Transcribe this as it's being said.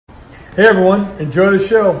Hey everyone, enjoy the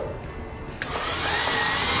show.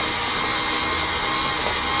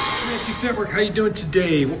 Mantiques Network, how you doing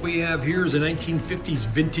today? What we have here is a 1950s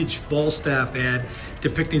vintage Falstaff ad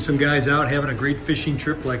depicting some guys out having a great fishing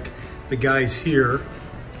trip like the guys here.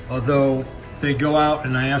 Although they go out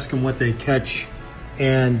and I ask them what they catch,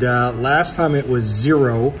 and last time it was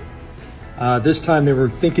 0. This time they were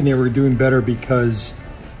thinking they were doing better because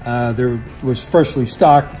there was freshly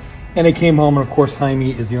stocked, and they came home, and of course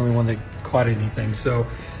Jaime is the only one that caught anything. So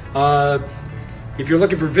if you're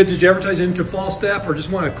looking for vintage advertising into Falstaff or just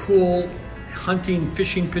want a cool hunting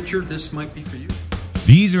fishing picture, this might be for you.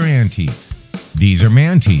 These are antiques. These are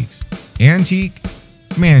Mantiques. Antique,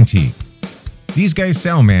 Mantique. These guys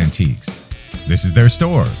sell Mantiques. This is their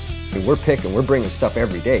store. We're bringing stuff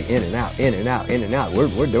every day, in and out, in and out, in and out.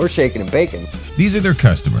 We're shaking and baking. These are their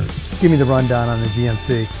customers. Give me the rundown on the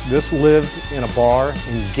GMC. This lived in a bar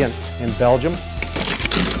in Ghent in Belgium.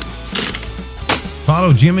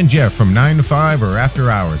 Follow Jim and Jeff from 9 to 5 or after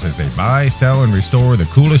hours as they buy, sell, and restore the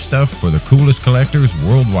coolest stuff for the coolest collectors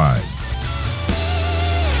worldwide.